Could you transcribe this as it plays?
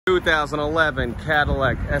2011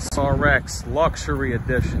 Cadillac SRX Luxury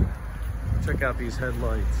Edition. Check out these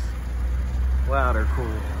headlights. Wow, they're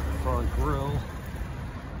cool. Front grille.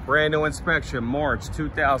 Brand new inspection, March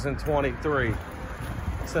 2023.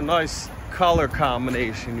 It's a nice color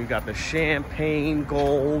combination. You got the champagne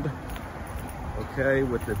gold, okay,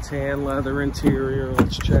 with the tan leather interior.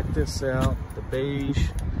 Let's check this out. The beige.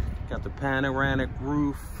 Got the panoramic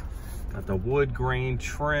roof. Got the wood grain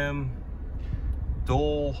trim.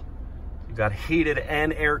 Dual. You got heated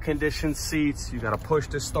and air conditioned seats. You got a push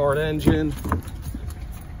to start engine.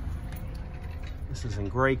 This is in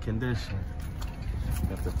great condition.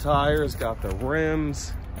 Got the tires, got the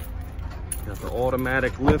rims, got the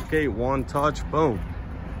automatic liftgate, one touch, boom.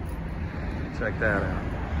 Check that out.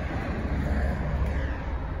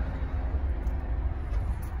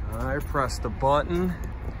 All right, press the button.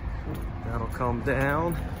 That'll come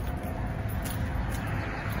down.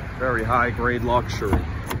 Very high grade luxury.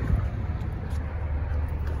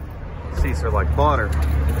 Seats are like butter.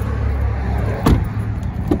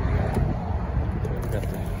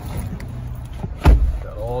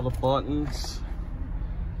 Got all the buttons.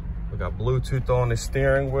 We got Bluetooth on the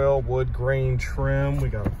steering wheel, wood grain trim. We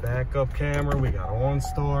got a backup camera. We got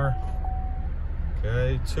OnStar.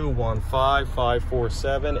 Okay,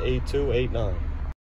 215-547-8289.